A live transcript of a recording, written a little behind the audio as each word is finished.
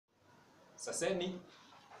Saseni,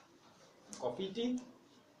 niko fiti.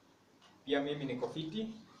 Pia mimi niko fiti.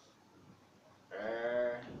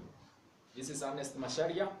 This is Ernest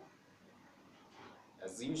Masharia.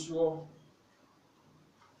 As usual,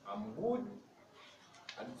 I'm good.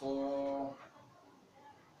 And for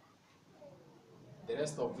the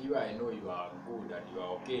rest of you, I know you are good and you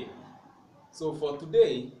are okay. So for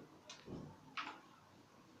today,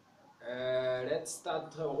 let's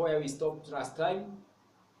start where we stopped last time.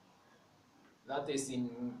 That is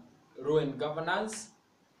in Law and Governance.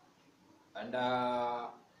 And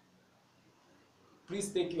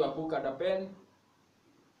please take your book and a pen.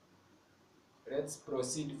 Let's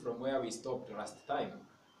proceed from where we stopped last time.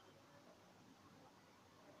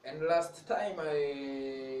 And last time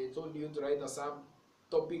I told you to write a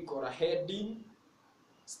subtopic or a heading: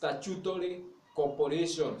 statutory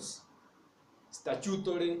corporations.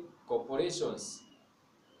 Statutory corporations.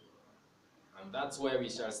 And that's where we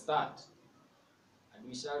shall start. And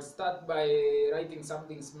we shall start by writing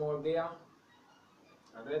something small there.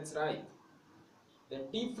 And let's write: the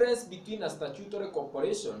difference between a statutory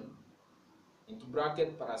corporation, into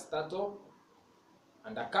bracket parastatal,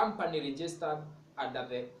 and a company registered under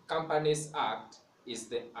the Companies Act is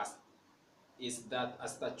that a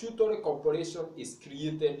statutory corporation is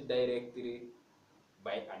created directly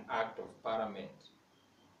by an act of Parliament.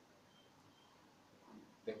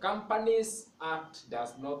 The Companies Act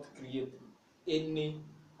does not create any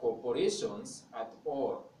corporations at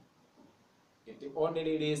all. It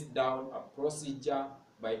only lays down a procedure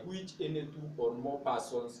by which any two or more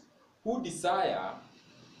persons who desire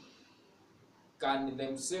can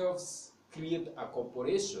themselves create a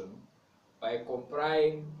corporation by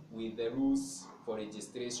complying with the rules for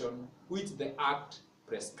registration which the Act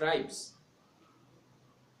prescribes.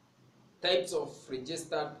 Types of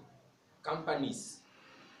registered companies.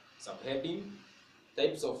 Subheading: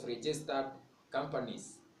 types of registered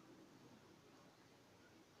companies.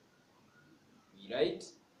 Right?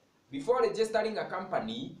 Before registering a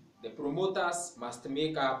company, the promoters must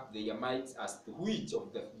make up their minds as to which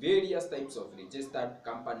of the various types of registered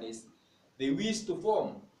companies they wish to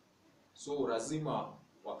form. So lazima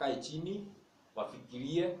wakae chini,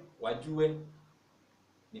 wafikirie, wajue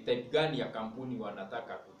ni type gani ya kampuni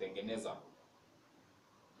wanataka kutengeneza.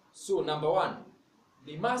 So number one,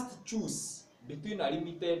 they must choose between a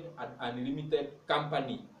limited and unlimited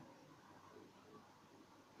company.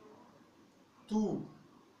 2,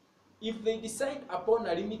 if they decide upon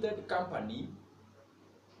a limited company,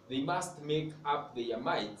 they must make up their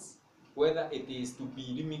minds whether it is to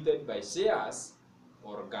be limited by shares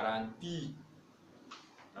or guarantee.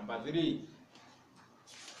 Number 3,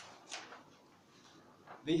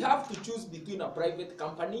 they have to choose between a private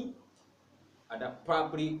company and a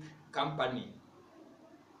public company.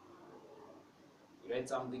 You write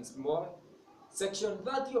something small. Section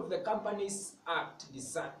 30 of the Companies Act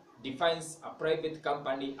defines a private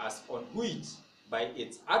company as on which, by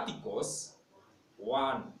its articles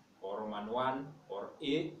 1 or Roman 1 or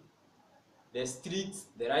A, restricts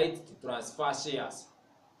the right to transfer shares.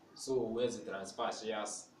 So where's the transfer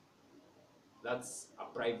shares? That's a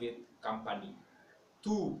private company.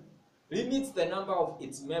 2, limits the number of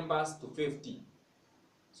its members to 50.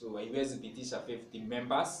 So haiwezi pitisha 50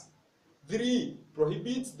 members. 3,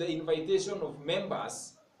 prohibits the invitation of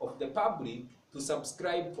members of the public to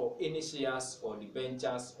subscribe for any shares or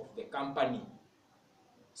debentures of the company.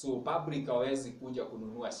 So public hawezi kuja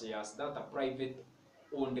kununua shares. That's a private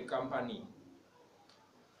owned company.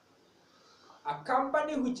 A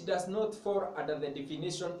company which does not fall under the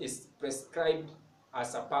definition is prescribed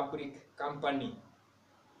as a public company.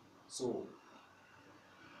 So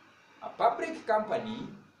a public company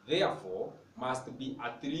therefore must be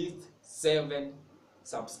at least 7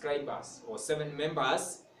 subscribers or 7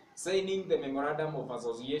 members signing the memorandum of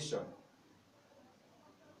association.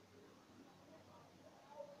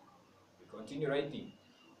 We continue writing.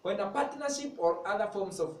 When a partnership or other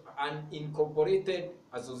forms of unincorporated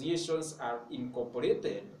associations are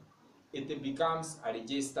incorporated, it becomes a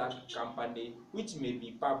registered company which may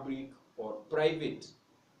be public or private.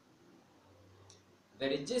 The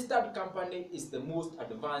registered company is the most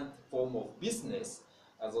advanced form of business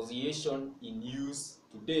association in use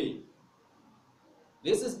today.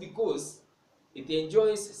 This is because it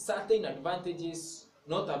enjoys certain advantages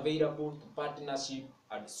not available to partnership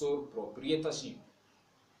and sole proprietorship.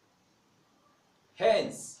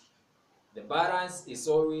 Hence, the balance is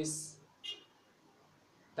always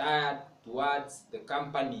tied towards the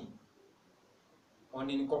company. On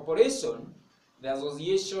incorporation, the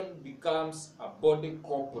association becomes a body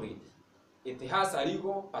corporate. It has a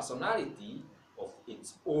legal personality of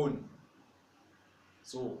its own.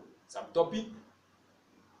 So, Subtopic: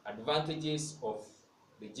 advantages of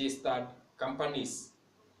registered companies.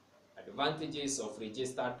 Advantages of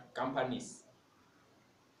registered companies.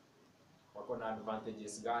 Wako na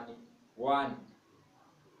advantages gani? 1.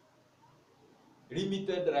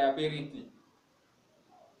 Limited liability.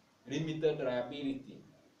 Limited liability.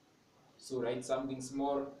 So write something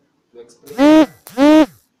small to explain.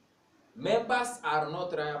 Members are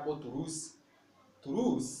not liable to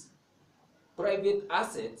lose private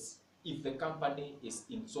assets if the company is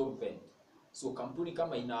insolvent. So kampuni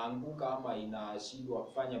kama inaanguka ama inashindwa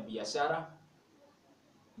kufanya biashara,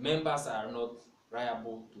 members are not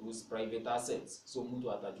liable to lose private assets. So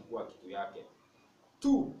mtu atachukua kitu yake.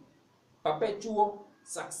 2. Perpetual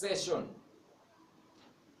succession.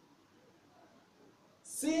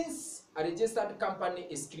 Since a registered company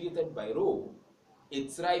is created by law,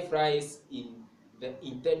 its life lies in the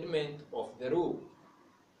intendment of the law.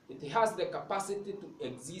 It has the capacity to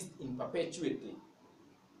exist in perpetuity.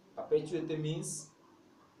 Perpetuity means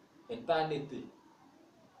eternity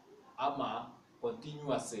ama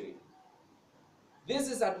continuously.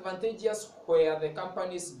 This is advantageous where the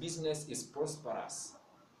company's business is prosperous.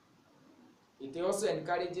 It also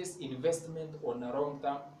encourages investment on a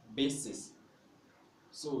long-term basis.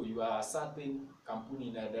 So you are certain kampuni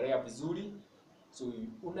inaendelea vizuri, so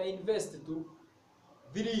una invest to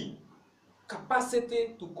 3.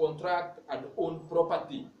 Capacity to contract and own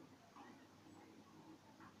property.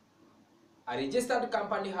 A registered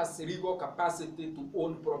company has legal capacity to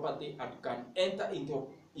own property and can enter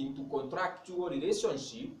into contractual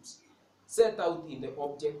relationships set out in the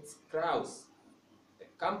objects clause. The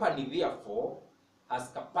company therefore has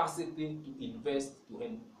capacity to invest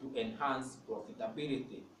to enhance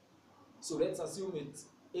profitability. So let's assume it's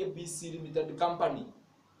ABC Limited Company.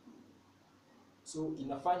 So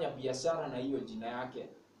inafanya biashara na hiyo jina yake.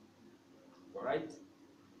 Alright?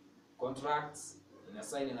 Contracts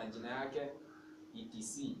inasign na jina yake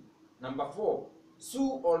etc. Number 4,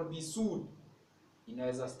 sue or be sued.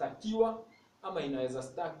 Inaweza stakiwa ama inaweza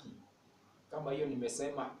staki. Kama hiyo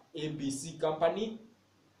nimesema ABC Company,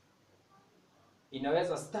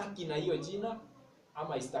 inaweza staki na hiyo jina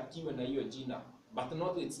ama istakiwe na hiyo jina, but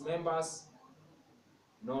not its members.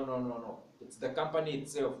 No. It's the company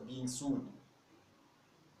itself being sued.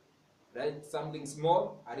 Right? Something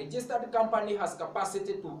small. A registered company has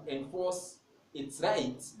capacity to enforce its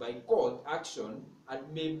rights by court action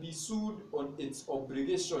and may be sued on its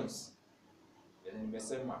obligations.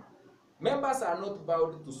 Members are not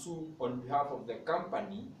bound to sue on behalf of the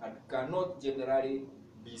company and cannot generally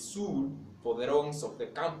be sued for the wrongs of the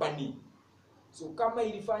company. So kama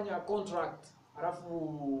ilifanya contract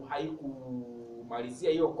alafu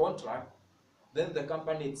haikumalizia hiyo contract, then the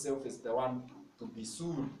company itself is the one to be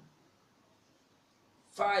sued.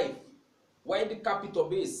 5. Wide capital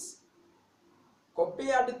base.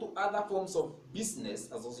 Compared to other forms of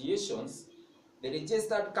business associations, the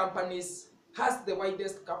registered companies has the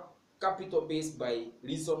widest capital base by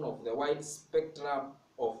reason of the wide spectrum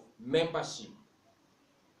of membership.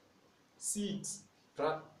 6.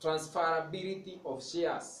 Transferability of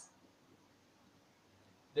shares.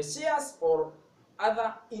 The shares or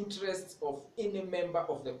other interests of any member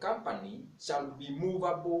of the company shall be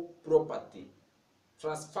movable property,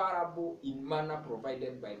 transferable in manner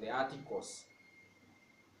provided by the articles.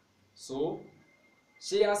 So,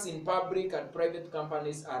 shares in public and private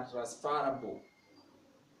companies are transferable.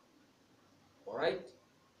 Alright?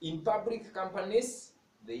 In public companies,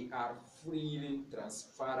 they are freely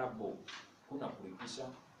transferable. Kuna kulipisha.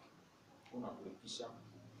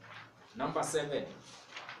 Number 7.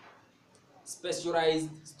 Specialized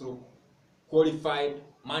 / qualified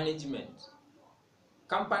management.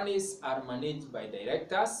 Companies are managed by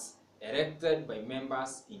directors elected by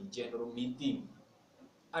members in general meeting.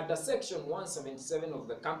 Under Section 177 of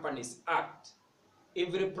the Companies Act,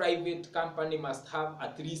 every private company must have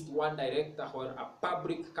at least 1 director, while a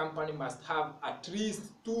public company must have at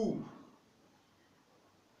least 2.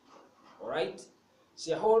 Alright?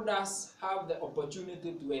 Shareholders have the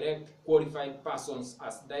opportunity to elect qualified persons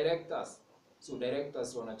as directors. So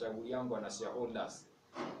directors wanachaguliangwa na shareholders.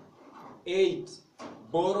 8.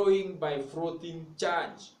 Borrowing by floating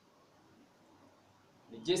charge.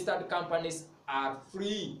 Registered companies are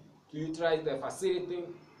free to utilize the facility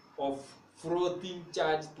of floating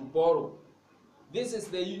charge to borrow. This is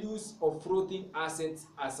the use of floating assets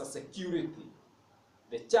as a security.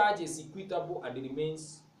 The charge is equitable and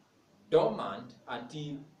remains dormant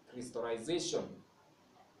until crystallization.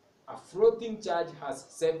 A floating charge has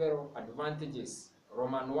several advantages.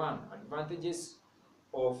 Roman 1, advantages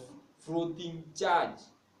of floating charge.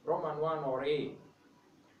 Roman 1 or A.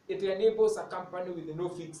 It enables a company with no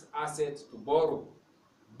fixed asset to borrow.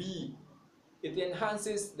 B, it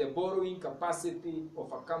enhances the borrowing capacity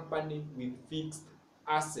of a company with fixed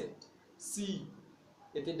asset. C,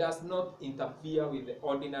 it does not interfere with the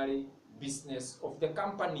ordinary business of the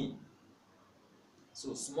company.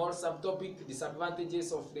 So small subtopic,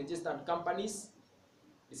 disadvantages of registered companies.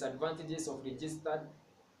 Disadvantages of registered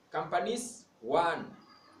companies. 1,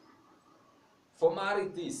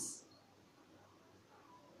 formalities.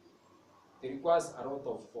 It requires a lot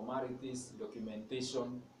of formalities,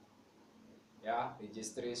 documentation,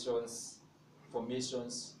 registrations,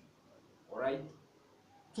 formations. All right.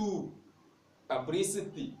 2,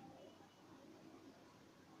 publicity.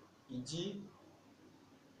 E.g.,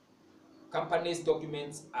 companies'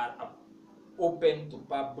 documents are open to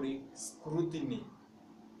public scrutiny.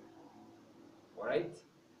 All right.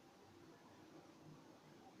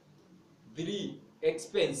 3,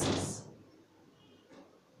 expenses.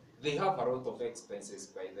 They have a lot of expenses,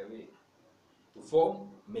 by the way, to form,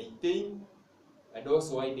 maintain, and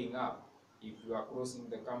also winding up if you are closing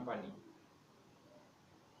the company.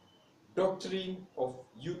 Doctrine of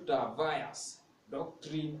ultra vires.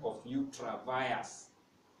 Doctrine of ultra vires.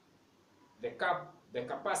 The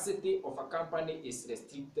capacity of a company is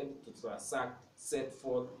restricted to transact set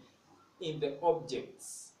forth in the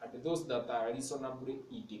objects and those that are reasonably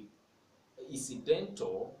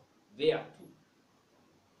incidental thereto.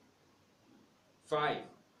 5,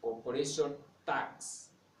 corporation tax.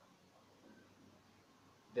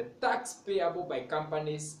 The tax payable by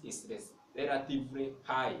companies is relatively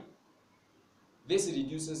high. This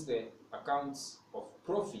reduces the accounts of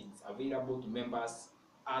profits available to members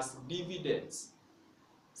as dividends.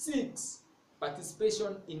 6,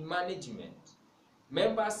 participation in management.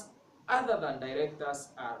 Members other than directors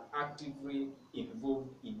are actively involved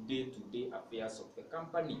in day-to-day affairs of the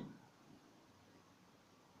company.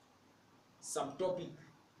 Subtopic,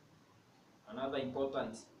 another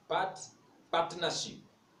important part, partnership.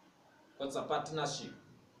 What's a partnership?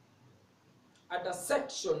 Under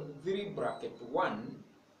section 3 bracket 1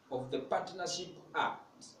 of the Partnership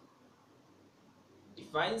Act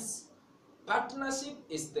defines partnership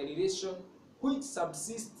is the relation which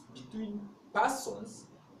subsists between persons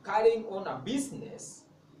carrying on a business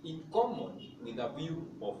in common with a view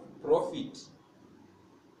of profit.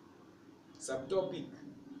 Subtopic,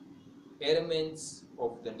 elements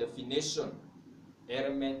of the definition.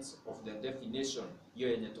 Elements of the definition. Hiyo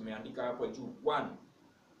yenye tumeandika hapo juu. 1,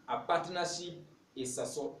 a partnership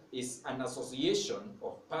is an association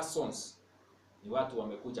of persons. Ni watu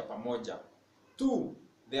wamekuja pamoja. 2,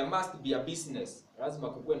 there must be a business. Lazima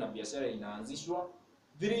kukuwe na biashara inaanzishwa.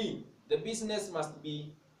 3, the business must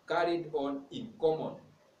be carried on in common.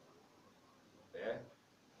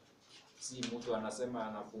 Si mtu anasema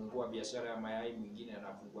anafungua biashara ya mayai, mwingine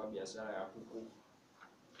anafungua biashara ya kuku.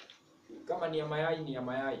 Kama ni ya mayai, ni ya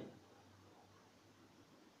mayai.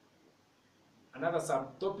 Another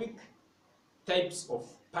subtopic, types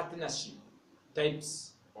of partnership.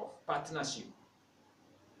 Types of partnership.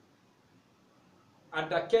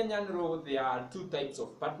 Under Kenyan law, there are 2 types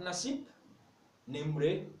of partnership,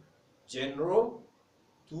 namely general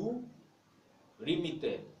to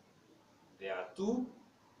limited. There are 2,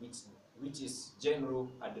 which is general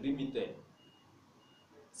and limited.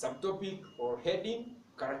 Subtopic or heading,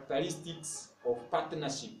 characteristics of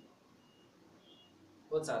partnership.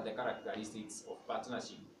 What are the characteristics of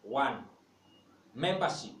partnership? 1,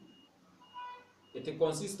 membership. It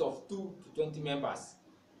consists of 2 to 20 members.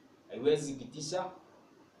 Haiwezi pitisha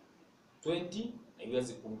 20,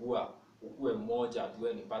 haiwezi pungua ukuwe mmoja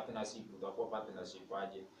tuwe ni partnership. Utakuwa partnership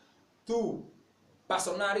aje? 2,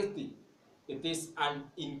 personality. It is an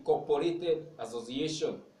incorporated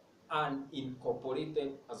association. An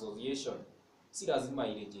incorporated association. Si lazima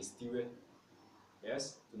irejistiwe.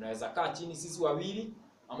 Yes, tunaweza kaa chini sisi wawili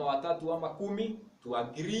ama watatu ama 10 to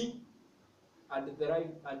agree and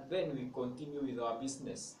then we continue with our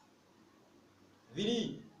business.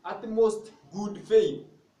 3, utmost good faith.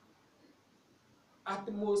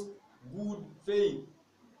 Utmost good faith.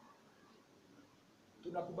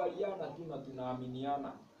 Tunakubaliana tu na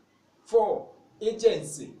tunaaminiana. 4,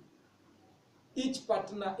 agency. Each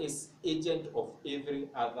partner is agent of every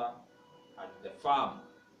other at the firm.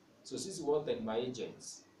 So sisi wote ni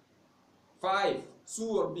agents. 5,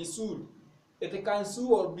 sue or be sued. It can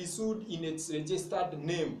sue or be sued in its registered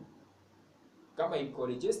name. Kama iko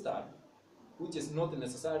registered, which is not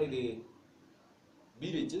necessarily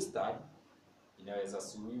be registered, inaweza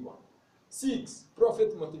suiwa. 6,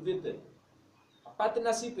 profit motivated. A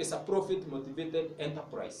partnership is a profit motivated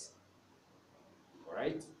enterprise. All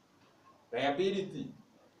right? Liability.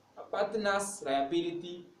 A partner's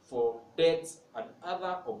liability for debts and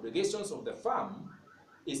other obligations of the firm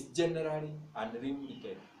is generally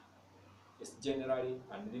unlimited. It's generally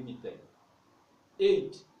unlimited.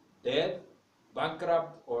 8. Death,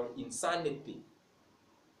 bankrupt or insanity.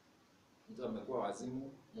 Mtu amekuwa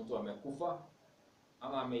wazimu, mtu amekufa,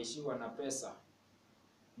 ama ameishiwa na pesa,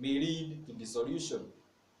 may lead to dissolution.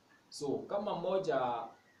 So kama mmoja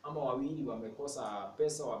ama wawili wamekosa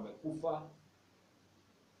pesa, wamekufa,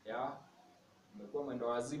 wamekuwa mwendo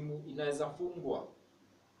wazimu, inaweza fungwa.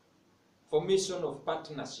 Formation of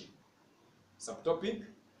partnership. Subtopic: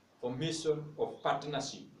 formation of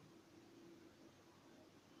partnership.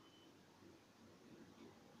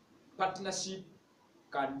 Partnership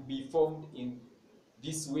can be formed in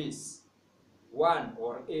these ways. 1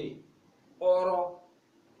 or A, oral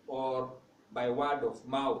or by word of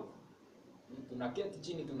mouth. Tunaketi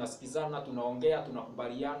chini, tunasikizana, tunaongea,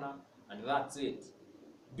 tunakubaliana, and that's it.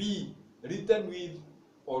 B, written with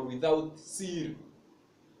or without seal.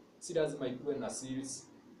 Si lazima ikuwe na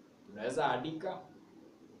seals. Tunaweza andika,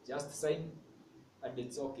 just sign and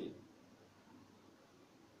it's okay.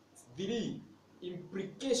 3,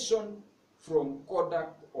 implication from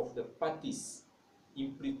conduct of the parties.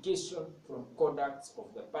 Implication from conduct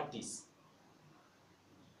of the parties.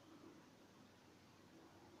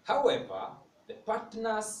 However, the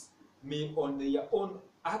partners may on their own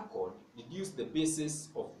accord deduce the basis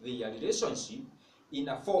of their relationship in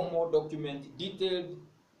a formal document detailing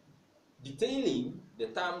the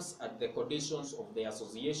terms and the conditions of the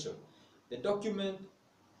association. The document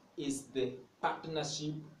is the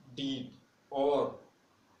partnership deed or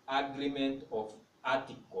agreement of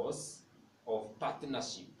articles of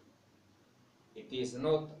partnership. It is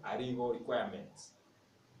not a legal requirement.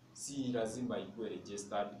 Si lazima ikuwe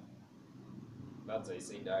registered. That's I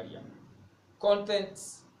said earlier.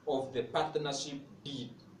 Contents of the partnership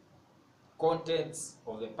deed. Contents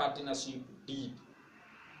of the partnership deed.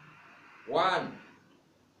 1.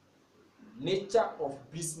 Nature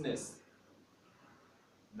of business.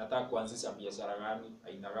 Nataka kuanzisha biashara gani,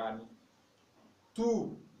 aina gani. 2.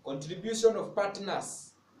 Contribution of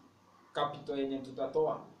partners. Capital yenye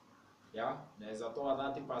tutatoa. Naweza toa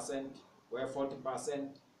 30%, wewe 40%,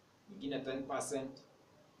 mwingine 10%,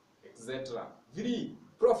 etc. 3.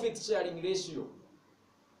 Profit sharing ratio.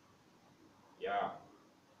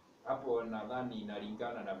 Hapo nadhani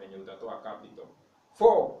inalingana na venye utatoa capital.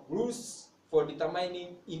 4. Rules for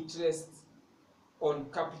determining interest on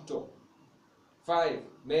capital. 5.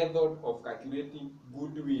 Method of calculating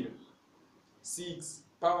goodwill. 6.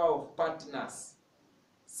 Power of partners.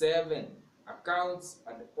 7. Accounts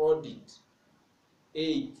and audit.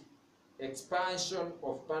 8. Expansion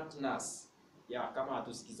of partners. Kama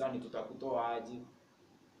hatusikizani tutakutoa aje?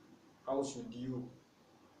 How should you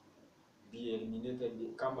be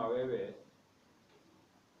eliminated kama wewe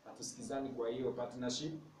hatusikizani kwa hiyo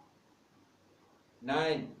partnership?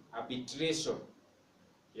 9. Arbitration.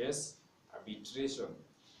 Yes, arbitration.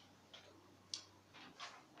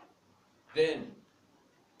 Then,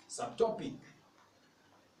 subtopic: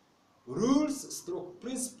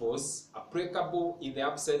 rules/principles applicable in the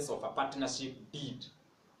absence of a partnership deed.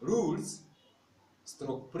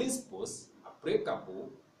 Rules/principles applicable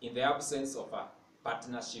in the absence of a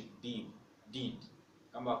partnership deed.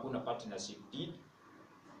 Kama hakuna partnership deed.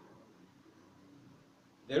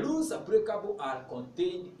 The rules applicable are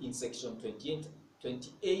contained in section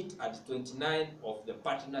 28 and 29 of the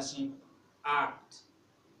Partnership Act.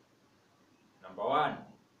 Number 1.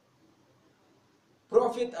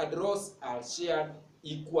 Profit and loss are shared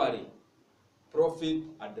equally. Profit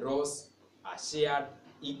and loss are shared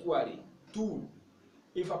equally. 2.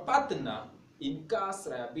 If a partner incurs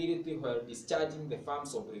liability while discharging the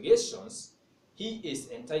firm's obligations, he is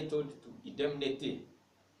entitled to indemnity.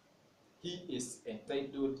 He is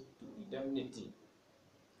entitled to indemnity.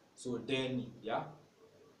 So deni,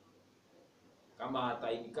 kama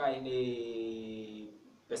atainika ile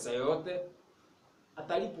pesa yote,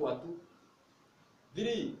 atalipwa tu.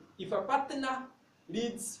 3. If a partner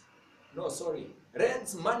lends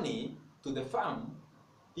money to the firm,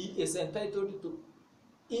 he is entitled to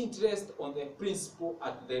interest on the principal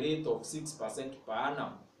at the rate of 6% per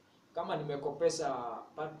annum. Kama nimekopesha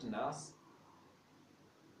partners,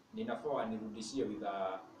 ninafaa nirudishie with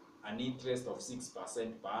an interest of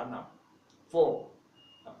 6% per annum. 4.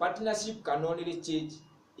 A partnership can only change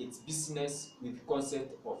its business with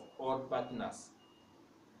consent of all partners.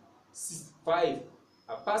 5.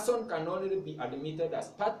 A person can only be admitted as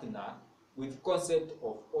partner with consent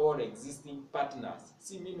of all existing partners.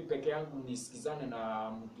 Si mimi peke yangu nisikizane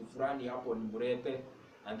na mtu fulani hapo nimrete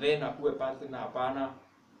and then akuwe partner, hapana.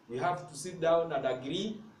 We have to sit down and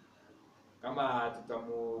agree kama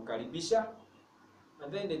tutamukaribisha,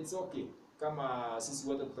 and then it's okay kama sisi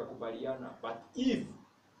wote tutakubaliana, but if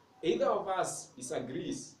either of us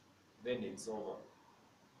disagrees, then it's over.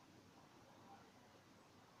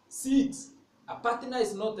 6. A partner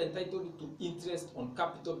is not entitled to interest on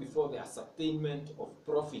capital before the ascertainment of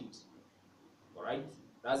profit. Alright?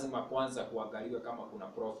 Lazima kwanza kuangaliwe kama kuna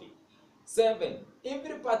profit. 7.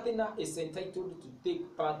 Every partner is entitled to take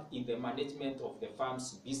part in the management of the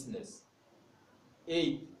firm's business.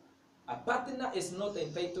 8. A partner is not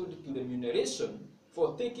entitled to remuneration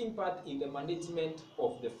for taking part in the management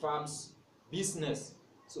of the firm's business.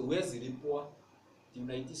 So huwezi lipwa,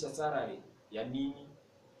 tunaitisha salary ya nini?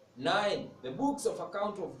 9. The books of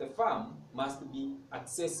account of the firm must be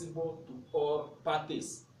accessible to all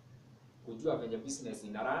parties. Kujua venye business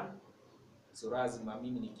ina run, so lazima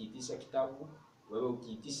mimi nikiitisha kitabu, wewe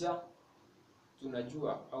ukiitisha,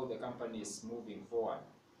 tunajua how the company is moving forward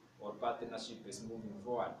or partnership is moving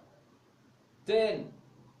forward. 10.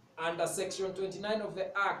 Under section 29 of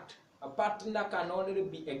the Act, a partner can only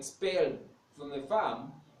be expelled from the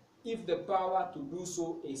firm if the power to do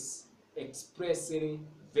so is expressly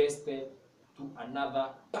vested to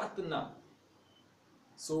another partner.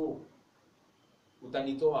 So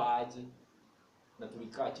utanitoa aje? Na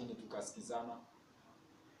tulikaa chini tukasikizana,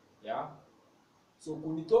 yeah? So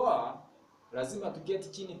kunitoa lazima tuketi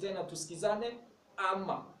chini tena tusikizane,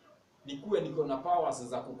 ama nikuwe niko na powers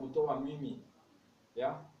za kukutoa mimi,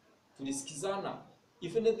 yeah? Tulisikizana,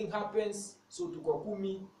 if anything happens, so tuko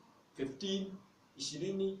 10, 15,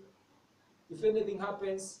 20, if anything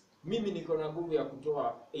happens, mimi niko na nguvu ya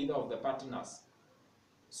kutoa either of the partners.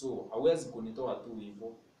 So hawezi kunitoa tu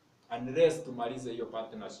hivyo unless tumalize hiyo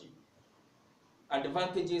partnership.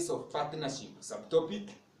 Advantages of partnership. Subtopic: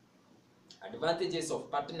 advantages of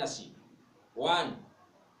partnership. 1.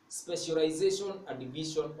 Specialization and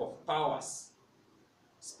division of powers.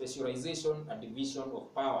 Specialization and division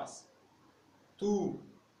of powers. 2.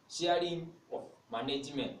 Sharing of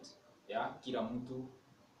management. Yeah, kila mtu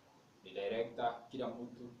ni director, kila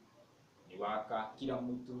mtu ni waka, kila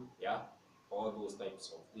mtu, yeah, all those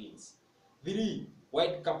types of things. 3.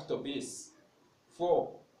 Wide capital base. 4.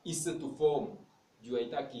 Easy to form. Juu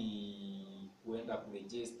haitaki kuenda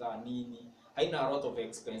kuregister nini, haina a lot of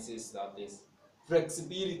expenses. That is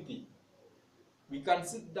flexibility. We can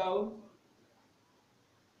sit down,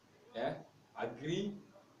 agree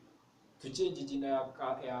to change jina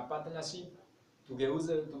ya partnership,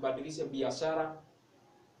 tugeuze, tubadilishe biashara,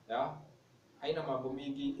 yeah? Haina mambo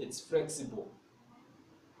mingi, it's flexible.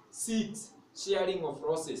 6. Sharing of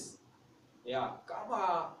losses. Yeah,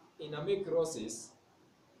 kama ina make losses,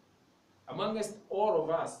 amongst all of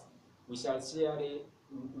us, we shall share it,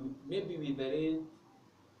 maybe with the rate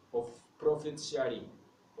of profit sharing,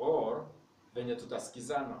 or venye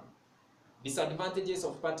tutasikizana. Disadvantages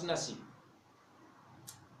of partnership.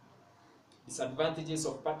 Disadvantages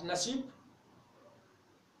of partnership.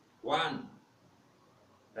 1.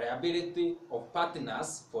 Liability of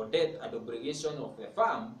partners for debt and obligation of the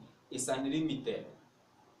firm is unlimited.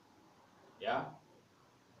 Yeah?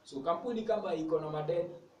 So kampuni kama iko na madeni,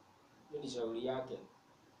 hiyo ni shauri yake,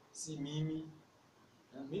 si mimi.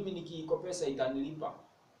 Mimi nikiikopesha itanilipa.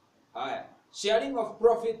 Haya. Sharing of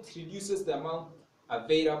profit reduces the amount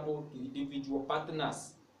available to individual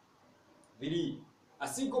partners. 3. A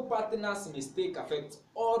single partner's mistake affects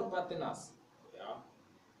all partners. Yeah.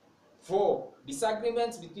 4.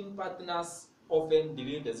 Disagreements between partners often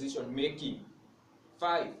delay decision making.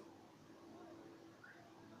 5.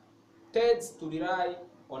 Tends to rely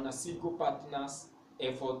on a single partner's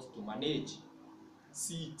effort to manage.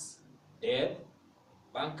 6. Death,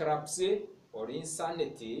 bankruptcy, or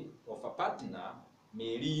insanity of a partner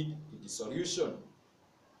may lead to dissolution.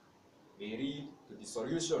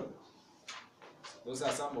 Those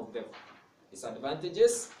are some of the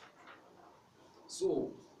disadvantages.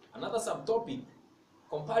 So, another subtopic: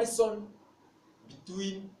 comparison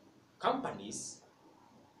between companies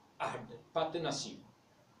and partnership.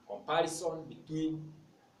 Comparison between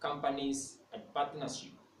companies and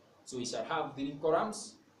partnership. So we shall have 3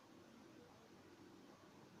 columns.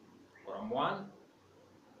 Column 1,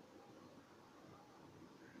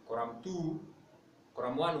 column 2,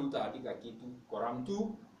 column 1 utaandika kitu, column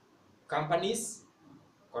 2 companies,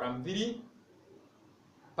 column 3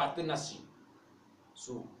 partnership.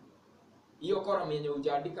 So hiyo column yenye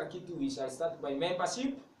hujaandika kitu, we shall start by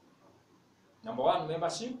membership. Number 1,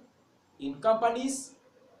 membership in companies.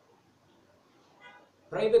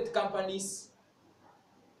 Private companies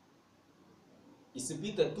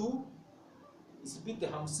isipite 2, isipite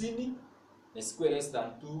 50, na isikuwe less than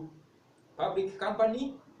 2. Public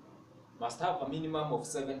company must have a minimum of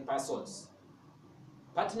 7 persons.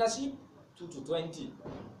 Partnership 2 to 20,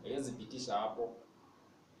 haiwezi pitisha hapo.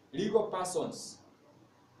 Legal persons,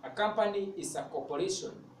 a company is a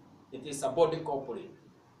corporation, it is a body corporate,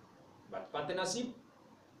 but partnership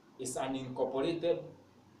is an incorporated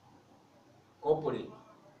corporate.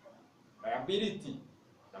 Liability,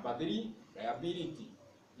 number 3, liability.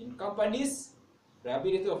 In companies,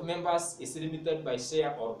 liability of members is limited by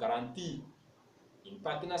share or guarantee. In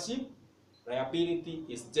partnership, liability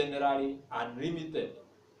is generally unlimited.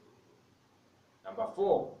 Number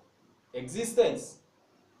 4, existence.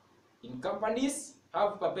 In companies,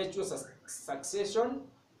 have perpetual succession,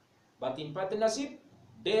 but in partnership,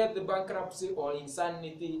 death, bankruptcy, or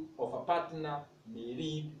insanity of a partner may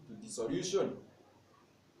lead to dissolution.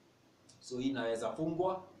 So hii inaweza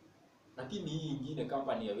fungwa, lakini hii ingine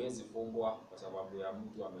company haiwezi fungwa kwa sababu ya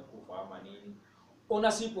mtu amekufa ama nini.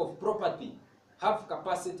 Ownership of property, have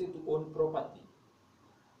capacity to own property.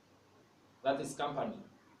 That is company.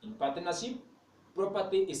 In partnership,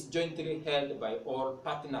 property is jointly held by all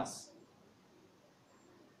partners.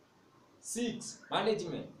 6,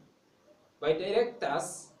 management. By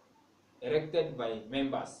directors elected by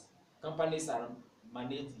members. Companies are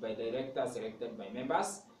managed by directors elected by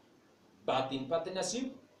members, but in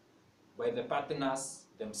partnership, by the partners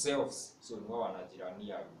themselves. So ni wao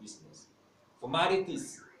wanajirania business.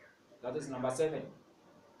 Formalities. That is number 7.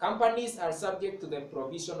 Companies are subject to the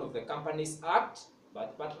provision of the Companies Act,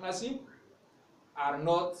 but partnership are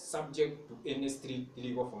not subject to any strict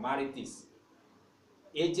legal formalities.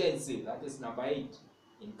 Agency, that is number 8.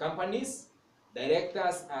 In companies,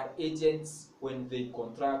 directors are agents when they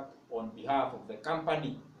contract on behalf of the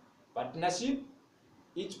company. Partnership,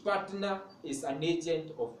 each partner is an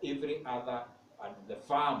agent of every other at the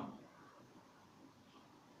firm.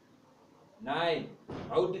 9,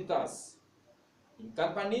 auditors. In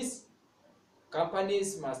companies,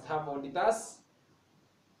 companies must have auditors.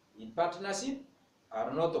 In partnership,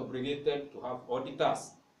 are not obligated to have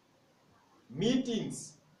auditors.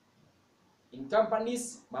 Meetings. In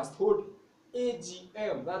companies, must hold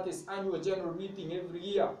AGM, that is annual general meeting, every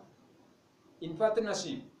year. In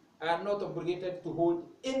partnership, are not obligated to hold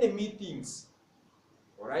any meetings.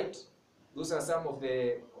 Alright? Those are some of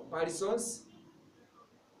the comparisons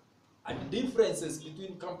and differences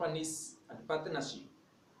between companies and partnership.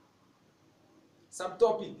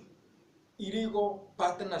 Subtopic: illegal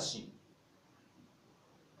partnership.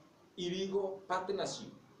 Illegal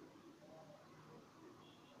partnership.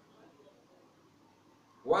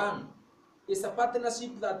 1 is a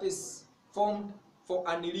partnership that is formed for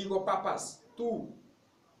an illegal purpose. 2,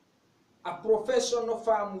 a professional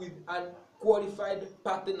firm with unqualified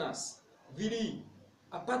partners. 3,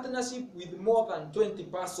 a partnership with more than 20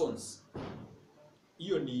 persons.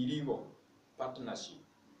 Hiyo ni illegal partnership.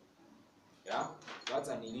 Yeah, that's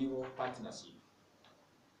an illegal partnership.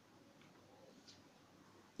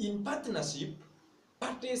 In partnership,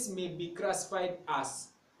 parties may be classified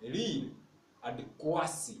as real and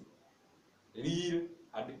quasi. Real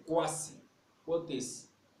and quasi. What is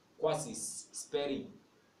quasi spelling?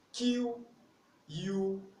 Q-U-A-S-I.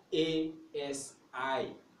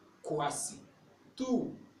 Quasi.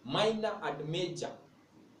 2, minor and major.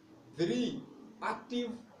 3,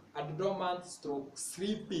 active and dormant stroke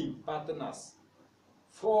sleeping partners.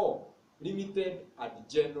 4, limited and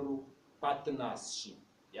general partnership.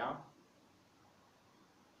 Yeah.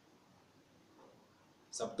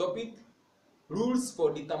 Subtopic: rules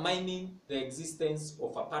for determining the existence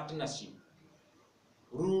of a partnership.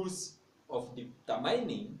 Rules of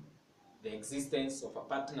determining the existence of a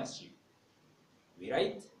partnership. We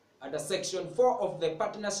write, under Section 4 of the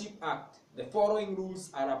Partnership Act, the following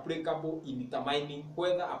rules are applicable in determining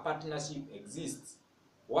whether a partnership exists.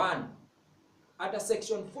 1. Under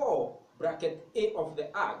Section 4, bracket A of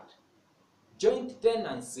the Act, joint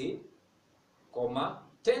tenancy,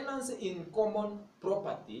 tenancy in common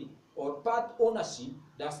property or part ownership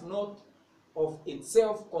does not of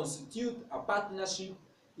itself constitute a partnership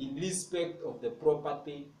in respect of the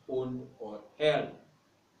property owned or held.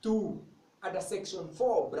 2. Under Section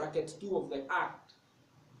 4, bracket 2 of the Act,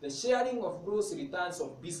 the sharing of gross returns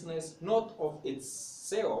of business not of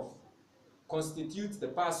itself constitutes the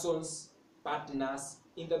persons partners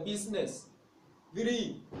in the business.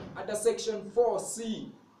 3. Under Section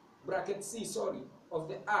 4C, bracket C, of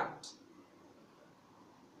the Act,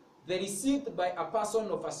 the receipt by a person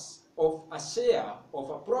of a share of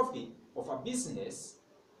a profit of a business,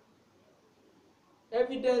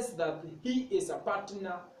 evidence that he is a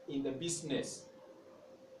partner in the business.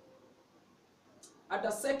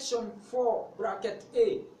 Under Section 4, bracket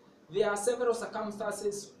A, there are several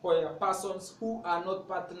circumstances where persons who are not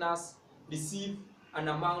partners receive an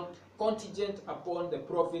amount contingent upon the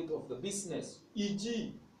profit of the business,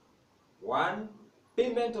 e.g., 1.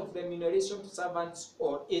 Payment of remuneration to servants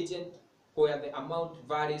or agents where the amount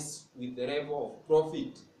varies with the level of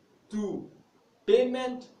profit. 2.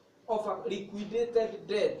 Payment of a liquidated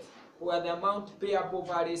debt where the amount payable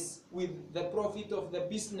varies with the profit of the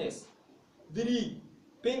business. 3.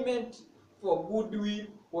 Payment for goodwill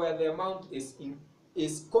where the amount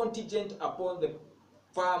is contingent upon the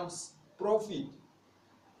firm's profit.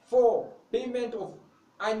 4. Payment of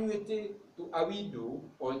annuity to a widow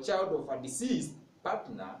or child of a deceased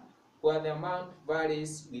partner where the amount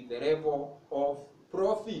varies with the level of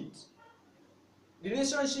profit.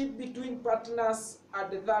 Relationship between partners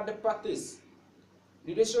and third parties.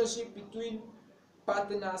 Relationship between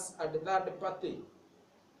partners and third party.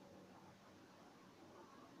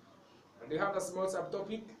 And we have a small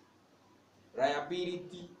subtopic,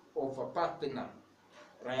 liability of a partner.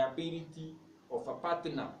 Liability of a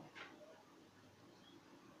partner.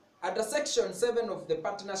 Under Section 7 of the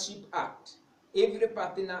Partnership Act, every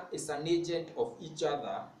partner is an agent of each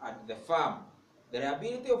other at the firm. The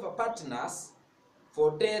liability of a partners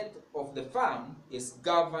for debt of the firm is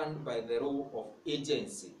governed by the law of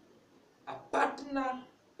agency. A partner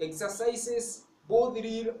exercises both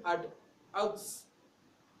real and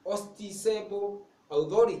ostensible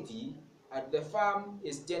authority, and the firm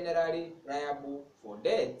is generally liable for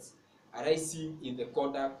debts arising in the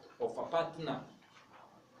conduct of a partner.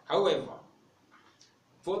 However,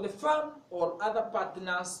 for the firm or other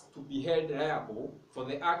partners to be held liable for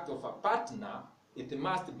the act of a partner, it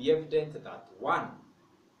must be evident that 1.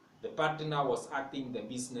 The partner was acting in the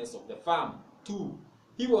business of the firm. 2.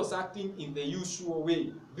 He was acting in the usual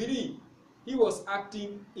way. 3. He was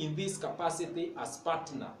acting in this capacity as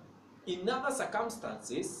partner. In other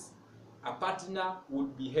circumstances, a partner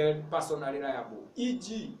would be held personally liable,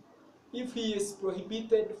 e.g., if he is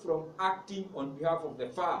prohibited from acting on behalf of the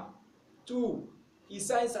firm. 2. He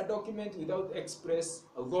signs a document without express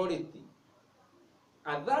authority.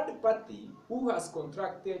 A third party who has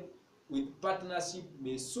contracted with partnership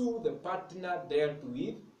may sue the partner dealt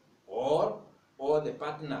with or the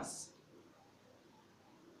partners.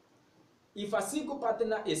 If a single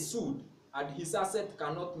partner is sued and his asset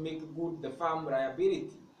cannot make good the firm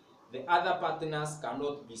liability, the other partners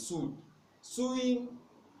cannot be sued. Suing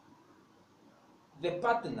the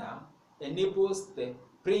partner enables the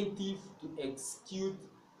plaintiff to execute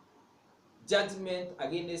judgment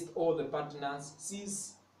against all the partners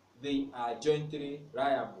since they are jointly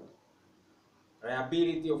liable.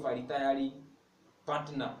 Liability of a retiring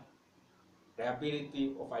partner.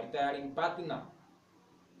 Liability of a retiring partner.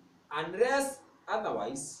 Unless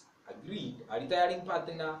otherwise agreed, a retiring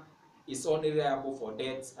partner is only liable for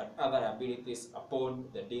debts and other liabilities upon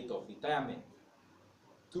the date of retirement.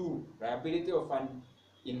 2. Liability of an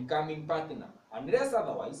incoming partner. Unless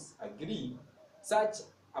otherwise agreed, such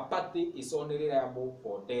a party is only liable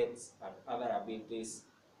for debts and other liabilities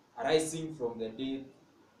arising from the date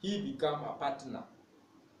he became a partner.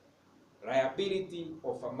 Liability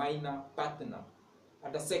of a minor partner.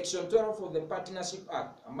 Under Section 12 of the Partnership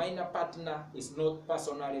Act, a minor partner is not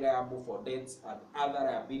personally liable for debts and other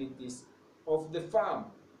liabilities of the firm.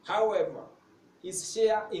 However, his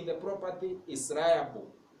share in the property is liable.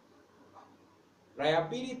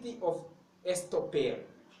 Liability of estoppel.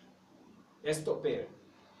 Estoppel.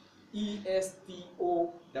 E-S-T-O-P-P-E-L.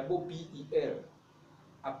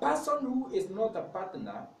 A person who is not a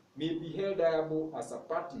partner may be held liable as a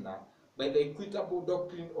partner by the equitable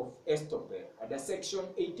doctrine of estoppel. Under Section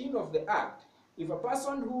 18 of the Act, if a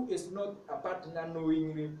person who is not a partner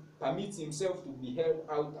knowingly permits himself to be held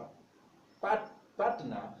out a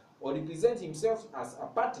partner or represent himself as a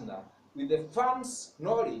partner with the firm's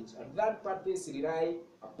knowledge and third parties rely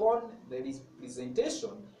upon the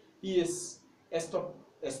representation, he is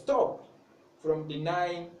stopped from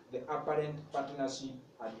denying the apparent partnership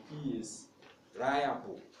and he is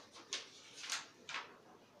liable.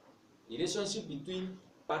 Relationship between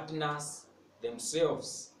partners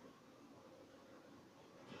themselves.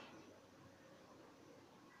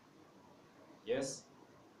 Yes.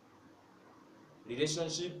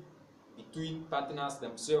 Relationship between partners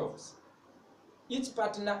themselves. Each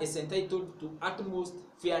partner is entitled to utmost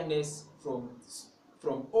fairness from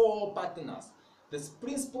all partners. This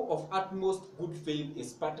principle of utmost good faith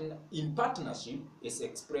in partnership is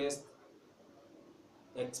expressed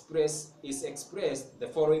the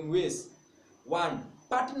following ways. 1.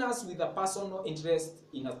 Partners with a personal interest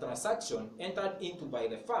in a transaction entered into by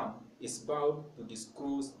the firm is bound to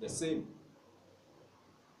disclose the same.